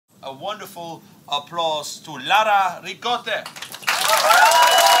a wonderful applause to Lara Ricote.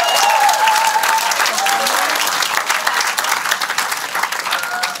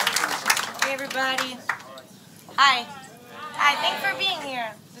 Hey everybody. Hi. Hi, thanks for being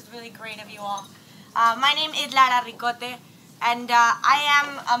here. This is really great of you all. My name is Lara Ricote, and I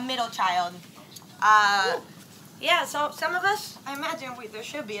am a middle child. Yeah, so some of us, I imagine there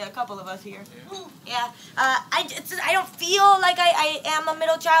should be a couple of us here. Yeah, I don't feel like I am a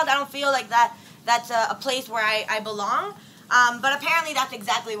middle child. I don't feel like that's a place where I belong. But apparently that's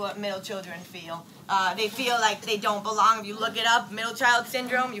exactly what middle children feel. They feel like they don't belong. If you look it up, middle child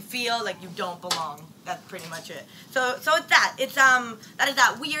syndrome, you feel like you don't belong. That's pretty much it. So it's that. It's that is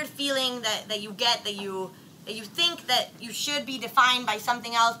that weird feeling that you get, that you think that you should be defined by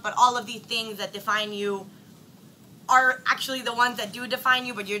something else, but all of these things that define you are actually the ones that do define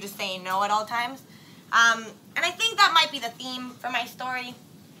you, but you're just saying no at all times. And I think that might be the theme for my story.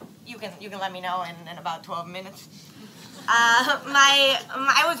 You can let me know in about 12 minutes.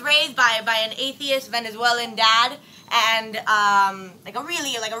 I was raised by an atheist Venezuelan dad, and like a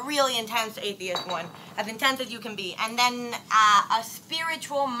really intense atheist one, as intense as you can be. And then a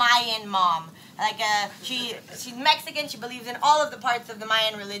spiritual Mayan mom. She's Mexican. She believes in all of the parts of the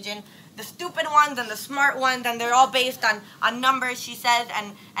Mayan religion, the stupid ones and the smart ones, and they're all based on numbers, she says.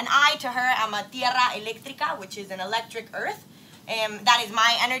 And I, to her, am a tierra eléctrica, which is an electric earth. That is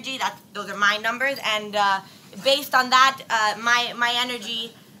my energy. Those are my numbers. And based on that, my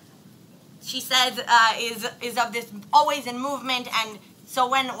energy, she says, is of this always in movement. And so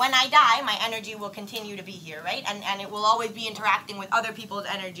when I die, my energy will continue to be here, right? And it will always be interacting with other people's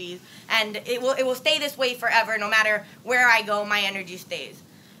energies. And it will stay this way forever. No matter where I go, my energy stays.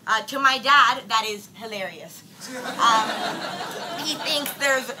 To my dad, that is hilarious. He thinks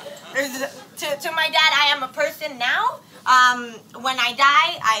to my dad, I am a person now. When I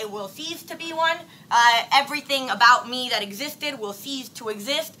die, I will cease to be one. Everything about me that existed will cease to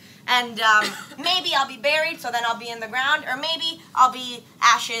exist. And maybe I'll be buried, so then I'll be in the ground. Or maybe I'll be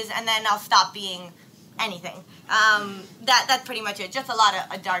ashes, and then I'll stop being anything. That's pretty much it. Just a lot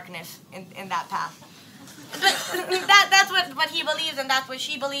of darkness in that path. But that's what he believes, and that's what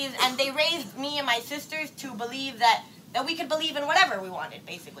she believes, and they raised me and my sisters to believe that we could believe in whatever we wanted,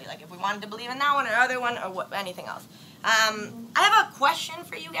 basically. Like if we wanted to believe in that one or other one or anything else. I have a question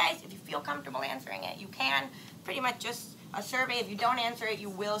for you guys. If you feel comfortable answering it, you can. Pretty much just a survey. If you don't answer it, you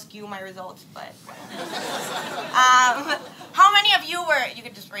will skew my results. But how many of you were, you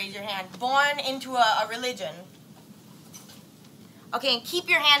could just raise your hand, born into a religion? Okay, and keep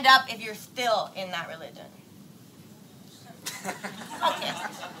your hand up if you're still in that religion. Okay.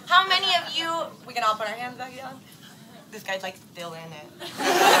 How many of you, we can all put our hands back down? This guy's like still in it. Good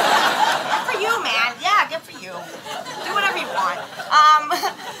for you, man. Yeah, good for you. Do whatever you want.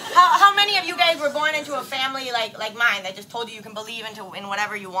 How many of you guys were born into a family like mine that just told you can believe in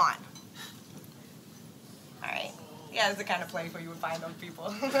whatever you want? All right. Yeah, this is the kind of place where you would find those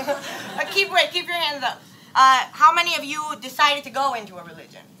people. Keep your hands up. How many of you decided to go into a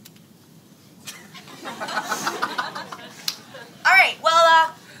religion? All right.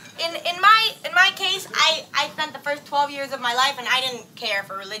 Well, in my case, I spent the first 12 years of my life, and I didn't care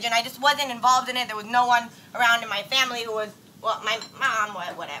for religion. I just wasn't involved in it. There was no one around in my family who was, well, my mom,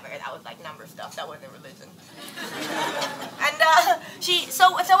 whatever. That was like number stuff. That wasn't religion. And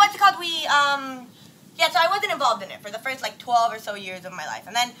so what's it called? Yeah, so I wasn't involved in it for the first like 12 or so years of my life.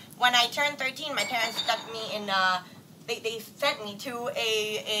 And then when I turned 13, my parents stuck me in, they sent me to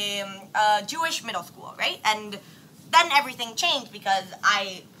a Jewish middle school, right? And then everything changed because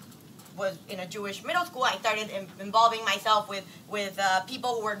I was in a Jewish middle school. I started involving myself with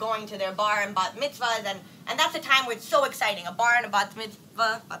people who were going to their bar and bat mitzvahs, and that's a time where it's so exciting. A bar and a bat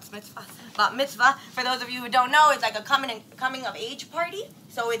mitzvah, for those of you who don't know, is like a coming of age party.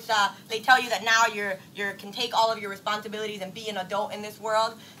 So it's they tell you that now you can take all of your responsibilities and be an adult in this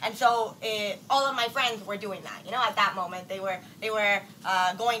world. And so all of my friends were doing that. You know, at that moment they were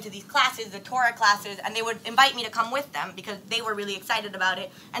going to these classes, the Torah classes, and they would invite me to come with them because they were really excited about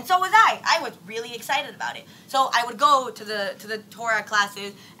it. And so was I. I was really excited about it. So I would go to the Torah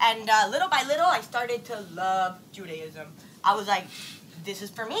classes, and little by little I started to love Judaism. I was like, this is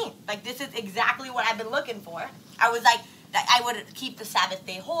for me. Like, this is exactly what I've been looking for. I was like, I would keep the Sabbath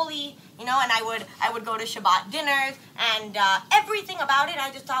day holy, you know, and I would go to Shabbat dinners, and everything about it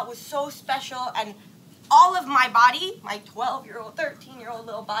I just thought was so special, and all of my body, my 12-year-old, 13-year-old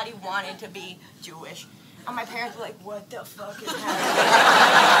little body wanted to be Jewish. And my parents were like, what the fuck is happening?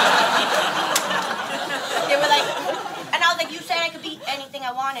 They were like, and I was like, you said I could be anything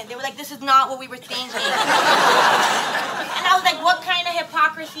I wanted. They were like, this is not what we were thinking. And I was like, what kind of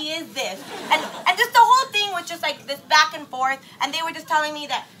hypocrisy is this? And just the whole thing was just like this back and forth, and they were just telling me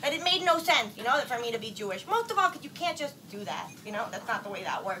that it made no sense, you know, for me to be Jewish. Most of all, because you can't just do that, you know? That's not the way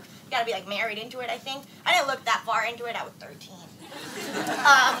that works. You gotta be like married into it, I think. I didn't look that far into it. I was 13.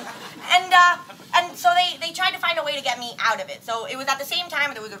 And so they tried to find a way to get me out of it. So it was at the same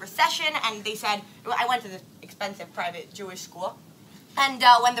time there was a recession, and they said, I went to this expensive private Jewish school, and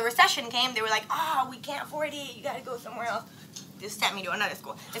when the recession came, they were like, oh, we can't afford it, you gotta go somewhere else. They sent me to another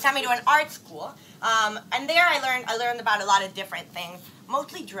school. They sent me to an art school, and there I learned about a lot of different things,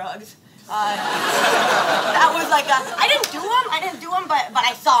 mostly drugs. That was like I didn't do them, but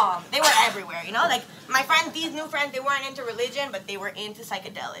I saw them. They were everywhere, you know? Like, my friends, these new friends, they weren't into religion, but they were into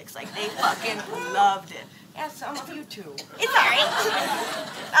psychedelics. Like, they fucking loved it. Yeah, some of you too. It's alright.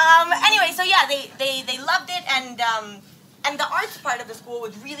 Anyway, so yeah, they loved it, and the arts part of the school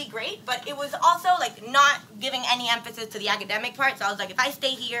was really great, but it was also, like, not giving any emphasis to the academic part, so I was like, if I stay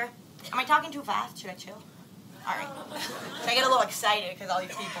here, am I talking too fast? Should I chill? Alright. So I get a little excited because all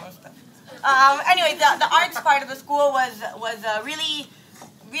these people and stuff. Anyway, the arts part of the school was really,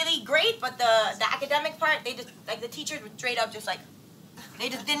 really great, but the academic part, they just, like, the teachers were straight up just like, they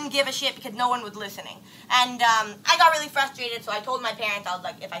just didn't give a shit because no one was listening. And I got really frustrated, so I told my parents, I was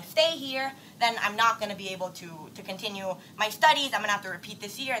like, if I stay here, then I'm not going to be able to continue my studies. I'm going to have to repeat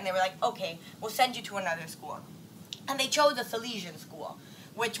this year. And they were like, okay, we'll send you to another school. And they chose a Salesian school,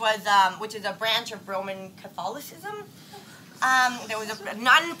 which is a branch of Roman Catholicism. There was a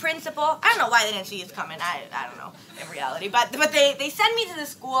nun principal. I don't know why they didn't see this coming. I don't know in reality. But they send me to the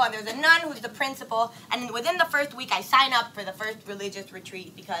school, and there's a nun who's the principal. And within the first week, I sign up for the first religious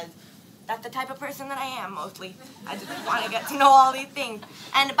retreat because that's the type of person that I am mostly. I just want to get to know all these things.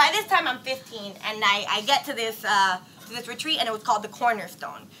 And by this time, I'm 15, and I get to this retreat, and it was called the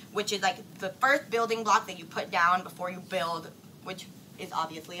Cornerstone, which is like the first building block that you put down before you build, which is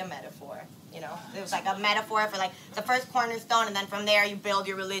obviously a metaphor. You know, it was like a metaphor for like the first cornerstone, and then from there you build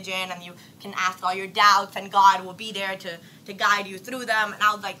your religion, and you can ask all your doubts, and God will be there to guide you through them. And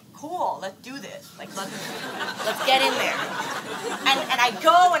I was like, cool, let's do this. Like, let's get in there. And I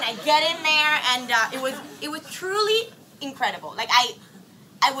go and I get in there, and it was truly incredible. Like, I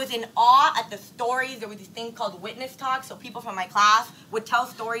was in awe at the stories. There was this thing called witness talks, so people from my class would tell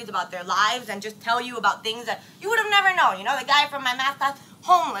stories about their lives and just tell you about things that you would have never known. You know, the guy from my math class,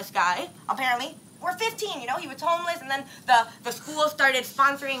 homeless guy, apparently. We're 15, you know, he was homeless, and then the school started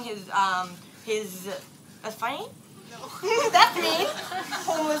sponsoring his that's funny? No. That's me.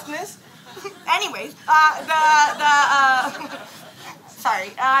 Homelessness. Anyways, sorry,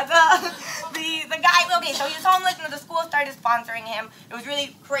 the guy, okay, so he was homeless, and the school started sponsoring him. It was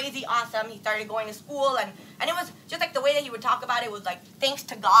really crazy awesome. He started going to school, and it was just like the way that he would talk about it was like, thanks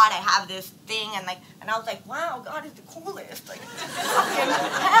to God, I have this thing, and I was like, wow, God is the coolest. Like, fucking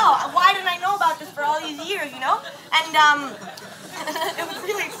hell, why didn't I know about this for all these years, you know? And it was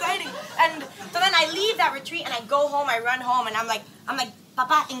really exciting. And so then I leave that retreat, and I go home, I run home, and I'm like,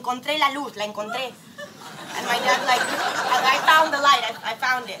 Papa, encontré la luz, la encontré. And my dad's like, I found the light, I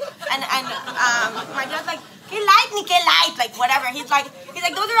found it. And my dad's like, que light, ni que light, like whatever. He's like,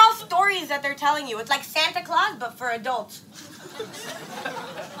 those are all stories that they're telling you. It's like Santa Claus, but for adults. I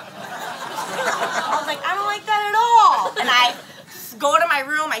was like, I don't like that at all. And I go to my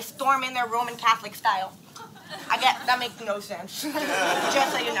room, I storm in their Roman Catholic style. That makes no sense.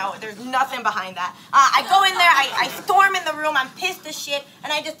 Just so you know, there's nothing behind that. I go in there, I storm in the room, I'm pissed as shit,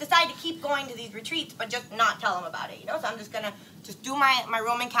 and I just decide to keep going to these retreats, but just not tell them about it, you know? So I'm just gonna just do my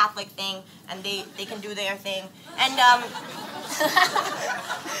Roman Catholic thing, and they can do their thing. And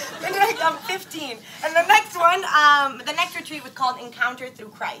and like, I'm 15. And the next one, the next retreat was called Encounter Through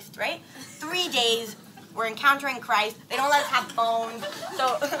Christ, right? 3 days. We're encountering Christ. They don't let us have phones.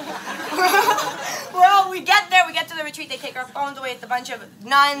 So, well, we get there, we get to the retreat, they take our phones away. It's a bunch of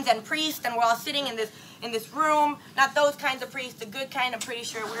nuns and priests, and we're all sitting in this room. Not those kinds of priests, the good kind, I'm pretty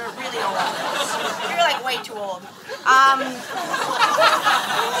sure. We were really old. We were like way too old.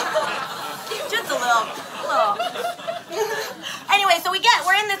 Just a little. Anyway, so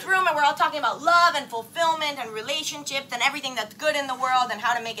we're in this room, and we're all talking about love and fulfillment and relationships and everything that's good in the world and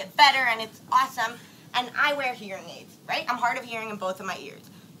how to make it better, and it's awesome. And I wear hearing aids, right? I'm hard of hearing in both of my ears.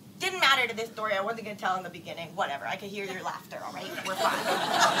 Didn't matter to this story. I wasn't going to tell in the beginning. Whatever. I could hear your laughter, all right? We're fine.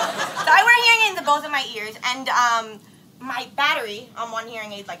 So I wear hearing aids in both of my ears, and my battery on one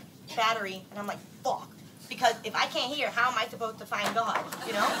hearing aid, like, battery, and I'm like, fuck. Because if I can't hear, how am I supposed to find God,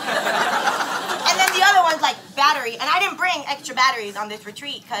 you know? And then the other one's like, battery. And I didn't bring extra batteries on this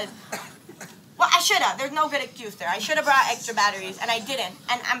retreat, because... Well, I should have. There's no good excuse there. I should have brought extra batteries, and I didn't.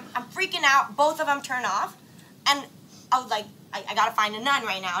 And I'm freaking out. Both of them turn off. And was like, I gotta find a nun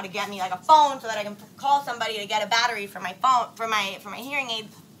right now to get me like a phone so that I can call somebody to get a battery for my phone, for my hearing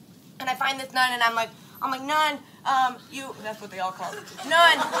aids. And I find this nun, and I'm like, nun, that's what they all call it.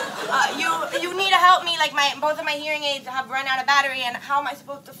 Nun, you need to help me. Like both of my hearing aids have run out of battery, and how am I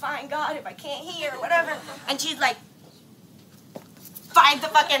supposed to find God if I can't hear or whatever? And she's like, finds the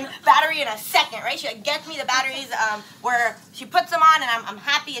fucking battery in a second, right? She like, gets me the batteries where she puts them on, and I'm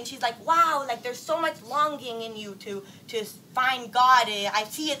happy, and she's like, wow, like there's so much longing in you to find God. I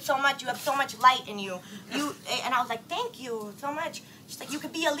see it so much. You have so much light in you. And I was like, thank you so much. She's like, you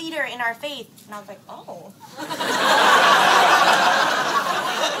could be a leader in our faith. And I was like, oh.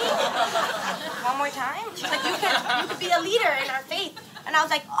 One more time? She's like, you could be a leader in our faith. And I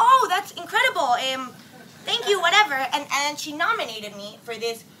was like, oh, that's incredible. Thank you, whatever. And she nominated me for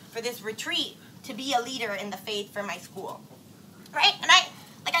this retreat to be a leader in the faith for my school. Right? And I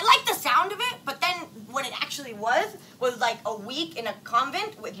liked the sound of it, but then what it actually was like a week in a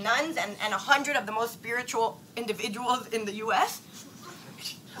convent with nuns and 100 of the most spiritual individuals in the U.S.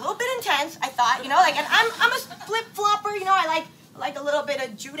 A little bit intense, I thought, you know, like, and I'm a flip-flopper, you know, I like a little bit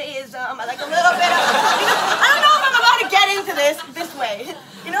of Judaism, I like a little bit of, you know, I don't know if I'm about to get into this way,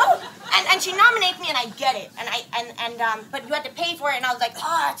 you know? And she nominates me, and I get it, but you had to pay for it, and I was like,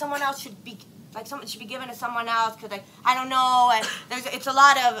 someone else should be, like, someone should be given to someone else, because, like, I don't know, and it's a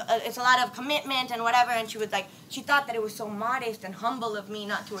lot of commitment and whatever, and she was like, she thought that it was so modest and humble of me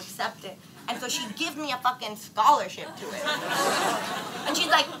not to accept it, and so she'd give me a fucking scholarship to it. And she's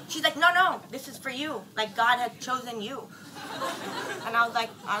like, no, this is for you, like, God had chosen you. And I was like,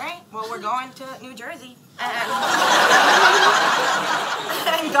 all right, well, we're going to New Jersey. And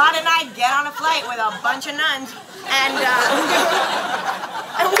God and I get on a flight with a bunch of nuns, and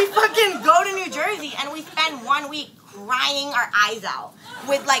we fucking go to New Jersey, and we spend 1 week crying our eyes out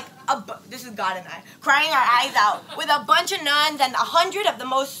with like this is God and I crying our eyes out with a bunch of nuns and 100 of the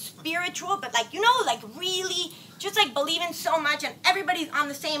most spiritual, but like, you know, like really just like believing so much, and everybody's on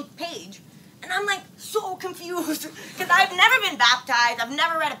the same page. And I'm like so confused because I've never been baptized. I've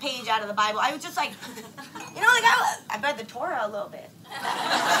never read a page out of the Bible. I was just like, you know, like I read the Torah a little bit.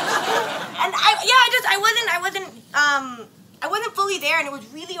 And I wasn't fully there, and it was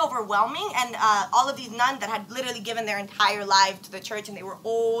really overwhelming. And all of these nuns that had literally given their entire lives to the church, and they were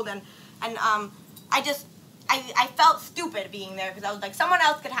old, and I felt stupid being there because I was like, someone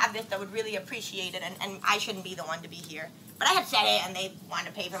else could have this that would really appreciate it, and I shouldn't be the one to be here. But I had said it, and they wanted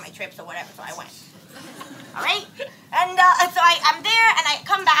to pay for my trips or whatever, so I went. All right? And so I'm there, and I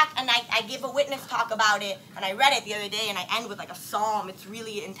come back, and I give a witness talk about it, and I read it the other day, and I end with like a psalm. It's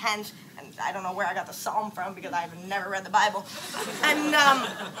really intense, and I don't know where I got the psalm from because I've never read the Bible. And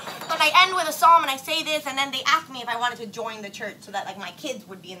I end with a psalm, and I say this, and then they ask me if I wanted to join the church so that like my kids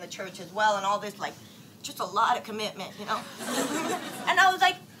would be in the church as well, and all this like, just a lot of commitment, you know? And I was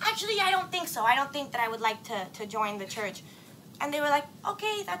like, actually, I don't think so. I don't think that I would like to join the church. And they were like,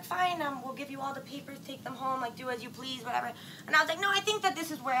 okay, that's fine. We'll give you all the papers, take them home, like, do as you please, whatever. And I was like, no, I think that this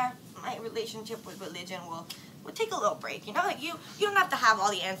is where my relationship with religion will take a little break, you know? Like, you don't have to have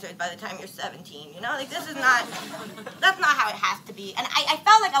all the answers by the time you're 17, you know? Like, that's not how it has to be. And I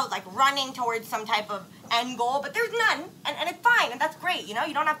felt like I was, like, running towards some type of end goal, but there's none, and it's fine, and that's great, you know?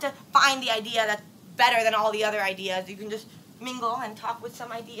 You don't have to find the idea that's better than all the other ideas. You can just mingle and talk with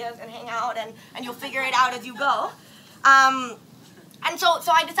some ideas and hang out, and you'll figure it out as you go. And so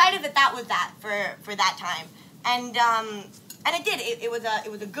I decided that was that for that time, and it did. It was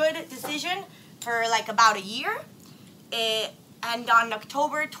a good decision for like about a year. And on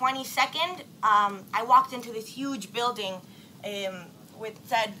October 22nd, I walked into this huge building with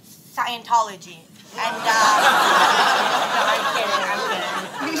said Scientology. And no, I'm kidding.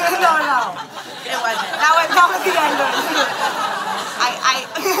 No, it wasn't. That was the end of it.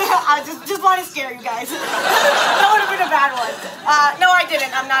 I just want to scare you guys. That would have been a bad one. No, I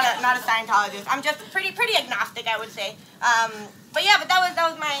didn't. I'm not a Scientologist. I'm just pretty agnostic, I would say. But yeah, that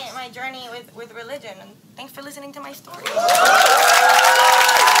was my journey with religion. And thanks for listening to my story.